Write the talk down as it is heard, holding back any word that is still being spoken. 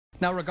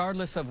Now,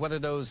 regardless of whether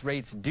those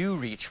rates do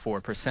reach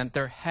 4%,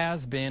 there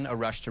has been a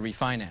rush to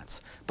refinance.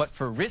 But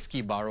for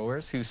risky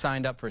borrowers who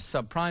signed up for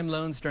subprime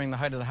loans during the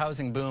height of the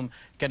housing boom,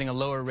 getting a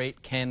lower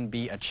rate can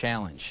be a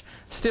challenge.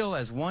 Still,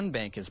 as one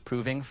bank is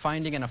proving,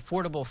 finding an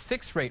affordable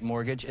fixed-rate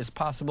mortgage is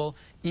possible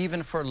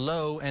even for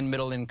low and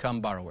middle-income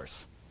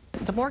borrowers.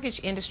 The mortgage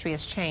industry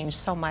has changed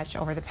so much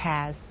over the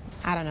past,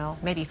 I don't know,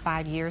 maybe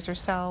 5 years or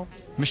so.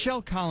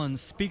 Michelle Collins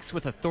speaks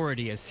with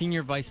authority as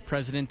Senior Vice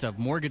President of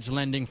Mortgage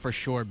Lending for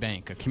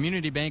ShoreBank, a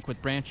community bank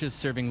with branches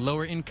serving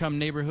lower-income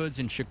neighborhoods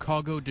in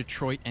Chicago,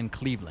 Detroit, and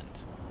Cleveland.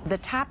 The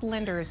top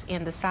lenders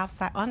in the south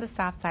side, on the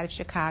south side of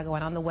Chicago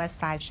and on the west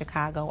side of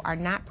Chicago are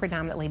not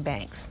predominantly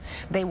banks.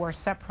 They were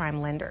subprime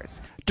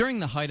lenders. During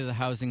the height of the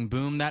housing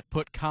boom, that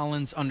put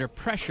Collins under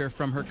pressure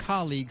from her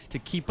colleagues to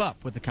keep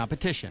up with the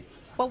competition.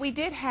 Well, we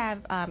did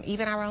have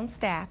even our own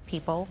staff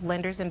people,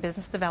 lenders and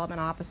business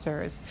development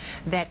officers,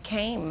 that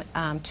came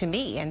to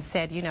me and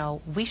said, you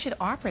know, we should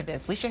offer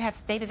this. We should have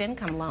stated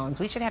income loans.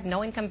 We should have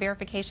no income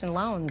verification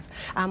loans.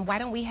 Why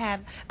don't we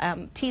have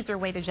teaser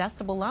rate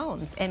adjustable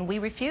loans? And we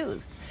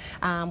refused.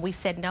 We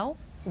said, no,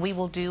 we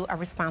will do a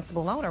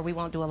responsible loan, or we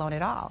won't do a loan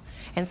at all.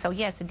 And so,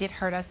 yes, it did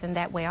hurt us in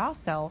that way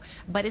also,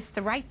 but it's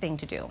the right thing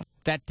to do.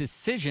 That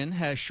decision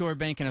has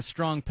ShoreBank in a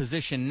strong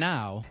position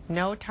now.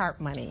 No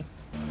TARP money.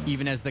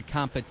 Even as the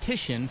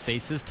competition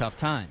faces tough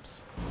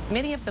times.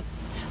 Many of the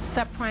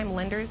subprime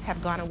lenders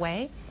have gone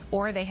away,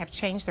 or they have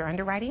changed their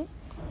underwriting.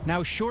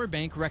 Now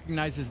ShoreBank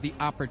recognizes the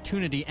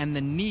opportunity and the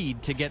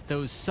need to get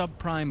those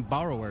subprime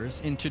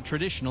borrowers into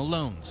traditional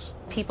loans.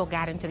 People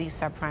got into these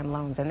subprime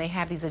loans, and they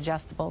have these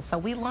adjustables. So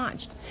we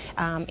launched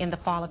in the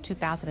fall of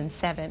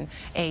 2007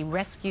 a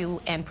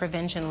rescue and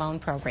prevention loan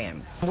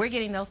program. We're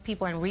getting those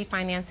people and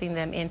refinancing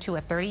them into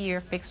a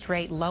 30-year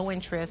fixed-rate,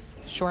 low-interest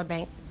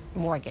ShoreBank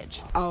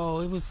mortgage.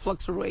 Oh, it was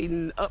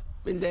fluctuating up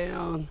and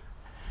down,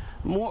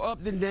 more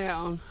up than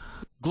down.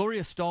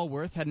 Gloria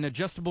Stallworth had an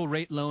adjustable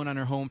rate loan on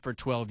her home for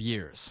 12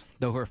 years.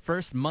 Though her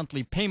first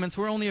monthly payments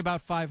were only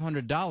about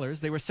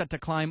 $500, they were set to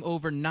climb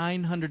over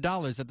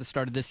 $900 at the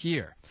start of this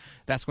year.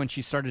 That's when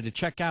she started to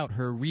check out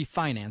her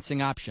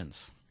refinancing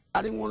options.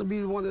 I didn't want to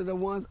be one of the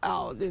ones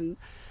out and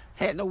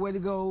had nowhere to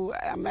go.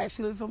 I'm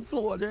actually from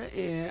Florida,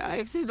 and I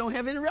actually don't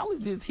have any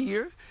relatives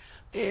here.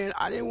 And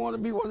I didn't want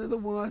to be one of the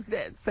ones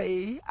that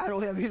say I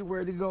don't have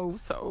anywhere to go.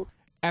 So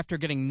after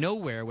getting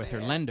nowhere with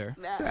her lender,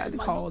 I had to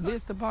call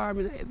this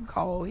department, I had to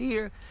call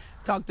here,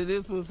 talk to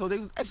this one. So they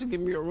was actually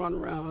giving me a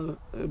runaround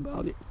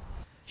about it.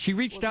 She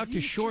reached out to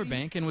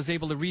ShoreBank and was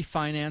able to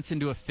refinance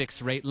into a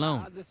fixed-rate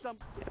loan.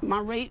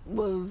 My rate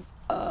was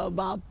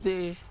about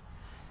to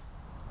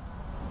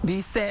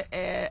be set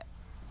at,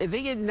 I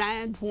think it's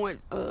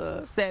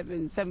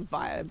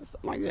 9.775 or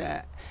something like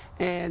that.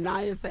 And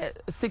now it's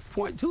at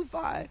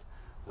 6.25.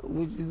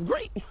 Which is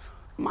great.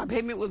 My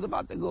payment was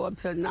about to go up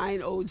to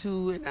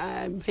 $902, and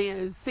I'm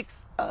paying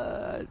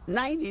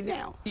 $690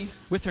 now.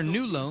 With her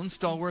new loan,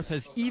 Stallworth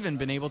has even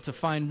been able to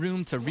find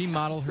room to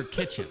remodel her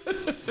kitchen.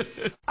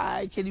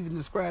 I can't even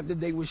describe the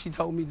day when she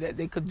told me that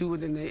they could do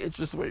it and the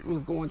interest rate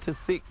was going to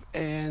 6,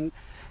 and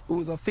it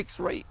was a fixed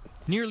rate.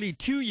 Nearly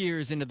 2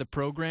 years into the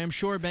program,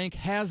 ShoreBank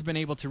has been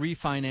able to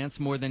refinance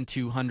more than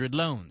 200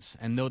 loans.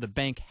 And though the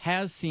bank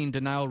has seen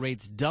denial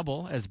rates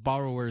double as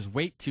borrowers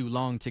wait too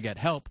long to get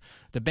help,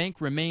 the bank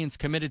remains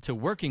committed to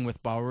working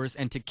with borrowers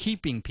and to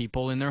keeping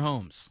people in their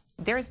homes.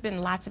 There's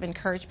been lots of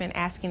encouragement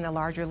asking the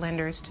larger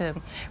lenders to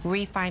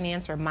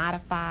refinance or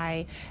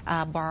modify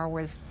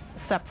borrowers'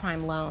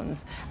 subprime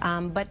loans.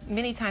 But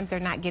many times they're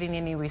not getting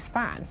any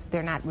response.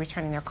 They're not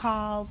returning their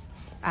calls.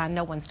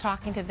 No one's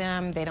talking to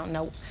them. They don't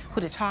know who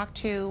to talk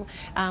to.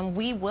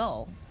 We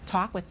will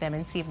talk with them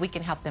and see if we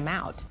can help them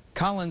out.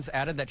 Collins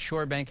added that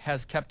ShoreBank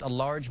has kept a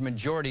large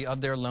majority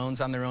of their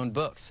loans on their own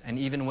books, and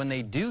even when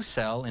they do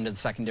sell into the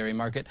secondary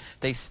market,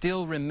 they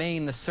still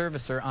remain the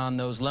servicer on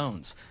those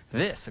loans.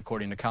 This,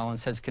 according to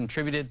Collins, has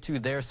contributed to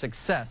their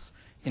success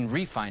in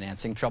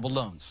refinancing troubled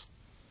loans.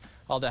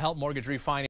 Well, to help mortgage refinance